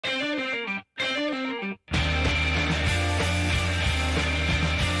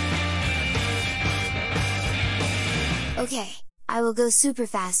Okay, I will go super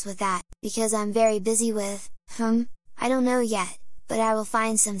fast with that, because I'm very busy with, I don't know yet, but I will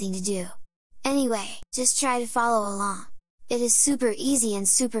find something to do. Anyway, just try to follow along. It is super easy and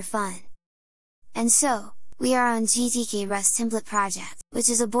super fun. And so, we are on GTK Rust template project, which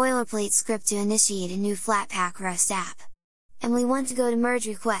is a boilerplate script to initiate a new Flatpak Rust app. And we want to go to merge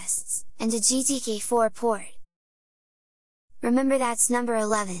requests, and to GTK4 port. Remember that's number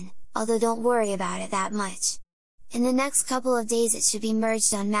 11, although don't worry about it that much. In the next couple of days it should be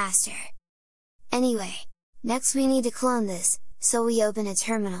merged on master. Anyway, next we need to clone this, so we open a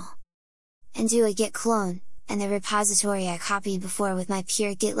terminal. And do a git clone, and the repository I copied before with my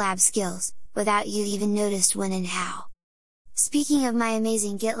pure GitLab skills, without you even noticed when and how. Speaking of my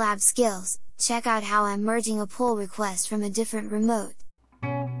amazing GitLab skills, check out how I'm merging a pull request from a different remote.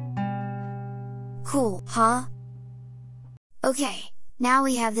 Cool, huh? Okay, now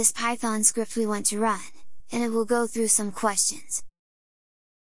we have this Python script we want to run, and it will go through some questions.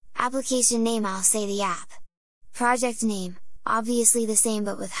 Application name, I'll say the app. Project name, obviously the same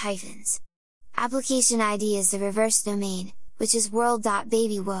but with hyphens. Application ID is the reverse domain, which is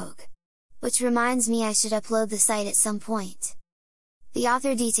world.babywogue. Which reminds me I should upload the site at some point. The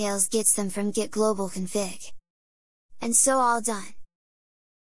author details gets them from git global config. And so all done.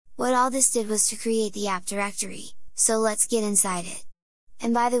 What all this did was to create the app directory, so let's get inside it.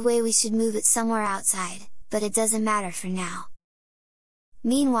 And by the way, we should move it somewhere outside, but it doesn't matter for now.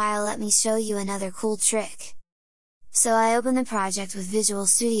 Meanwhile, let me show you another cool trick. So I open the project with Visual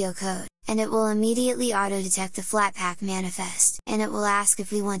Studio Code, and it will immediately auto-detect the Flatpak manifest, and it will ask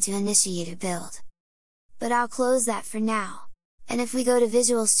if we want to initiate a build. But I'll close that for now. And if we go to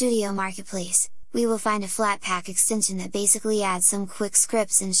Visual Studio Marketplace, we will find a Flatpak extension that basically adds some quick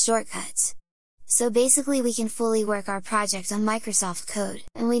scripts and shortcuts. So basically we can fully work our project on Microsoft Code,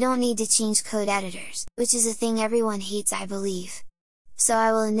 and we don't need to change code editors, which is a thing everyone hates, I believe. So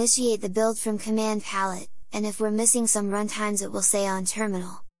I will initiate the build from command palette, and if we're missing some runtimes it will say on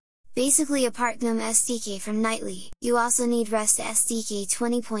terminal. Basically apart GNOME SDK from Nightly, you also need Rust SDK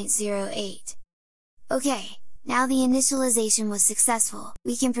 20.08. Okay, now the initialization was successful,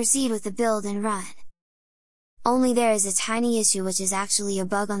 we can proceed with the build and run. Only there is a tiny issue, which is actually a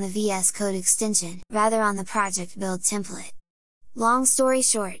bug on the VS Code extension, rather on the project build template. Long story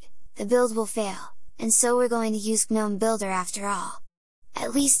short, the build will fail, and so we're going to use GNOME Builder after all.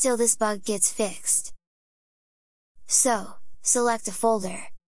 At least till this bug gets fixed. So, select a folder.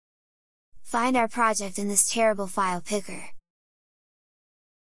 Find our project in this terrible file picker.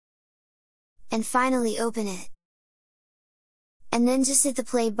 And finally open it. And then just hit the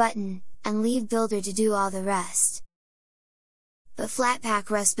play button, and leave Builder to do all the rest. But Flatpak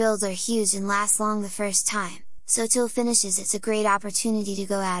Rust builds are huge and last long the first time, so till finishes it's a great opportunity to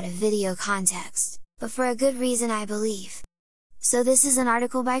go out of video context, but for a good reason I believe. So this is an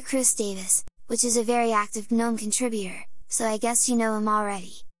article by Chris Davis, which is a very active GNOME contributor, so I guess you know him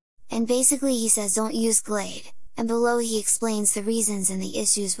already. And basically he says don't use Glade, and below he explains the reasons and the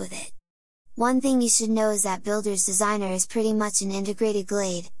issues with it. One thing you should know is that Builder's designer is pretty much an integrated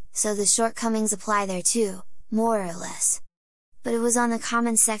Glade, so the shortcomings apply there too, more or less. But it was on the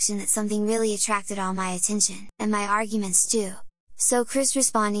comments section that something really attracted all my attention, and my arguments too. So Chris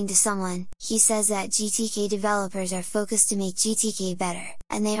responding to someone, he says that GTK developers are focused to make GTK better,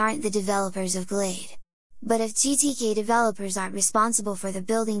 and they aren't the developers of Glade. But if GTK developers aren't responsible for the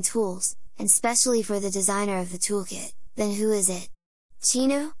building tools, and especially for the designer of the toolkit, then who is it?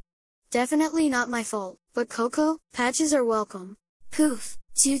 Chino? Definitely not my fault, but Coco, patches are welcome. Poof,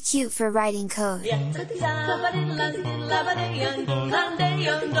 too cute for writing code.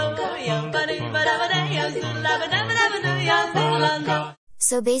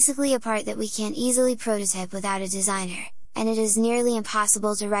 So basically a part that we can't easily prototype without a designer, and it is nearly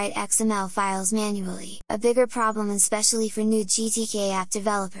impossible to write XML files manually. A bigger problem, especially for new GTK app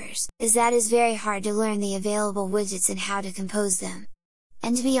developers, is that it's very hard to learn the available widgets and how to compose them.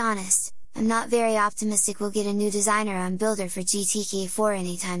 And to be honest, I'm not very optimistic we'll get a new designer on Builder for GTK4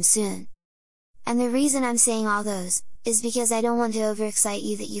 anytime soon. And the reason I'm saying all those, is because I don't want to overexcite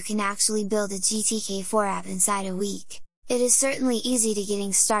you that you can actually build a GTK4 app inside a week. It is certainly easy to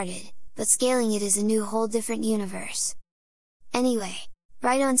getting started, but scaling it is a new whole different universe. Anyway,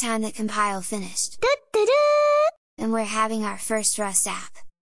 right on time that compile finished. And we're having our first Rust app.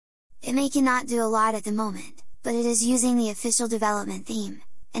 It may cannot do a lot at the moment, but it is using the official development theme,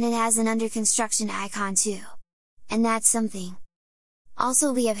 and it has an under construction icon too. And that's something.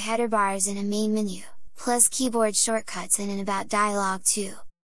 Also we have header bars and a main menu, plus keyboard shortcuts and an about dialog too.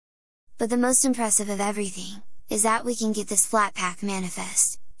 But the most impressive of everything, is that we can get this Flatpak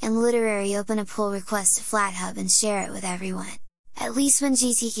manifest, and literally open a pull request to FlatHub and share it with everyone. At least when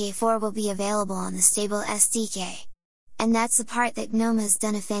GTK4 will be available on the stable SDK. And that's the part that GNOME has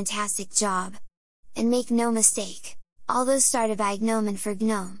done a fantastic job. And make no mistake, all those started by GNOME and for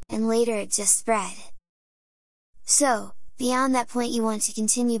GNOME, and later it just spread. So, beyond that point you want to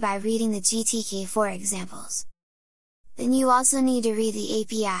continue by reading the GTK4 examples. Then you also need to read the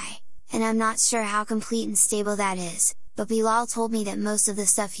API, and I'm not sure how complete and stable that is, but Bilal told me that most of the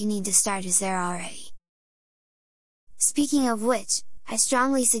stuff you need to start is there already. Speaking of which, I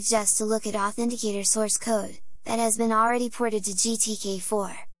strongly suggest to look at Authenticator source code, that has been already ported to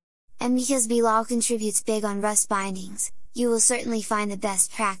GTK4. And because Bilal contributes big on Rust bindings, you will certainly find the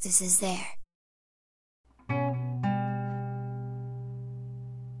best practices there.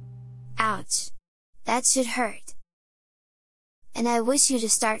 Ouch! That should hurt! And I wish you to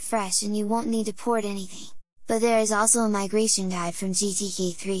start fresh and you won't need to port anything, but there is also a migration guide from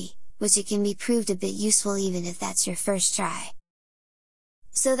GTK3, which it can be proved a bit useful even if that's your first try.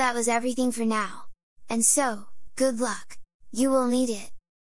 So that was everything for now. And so, good luck! You will need it!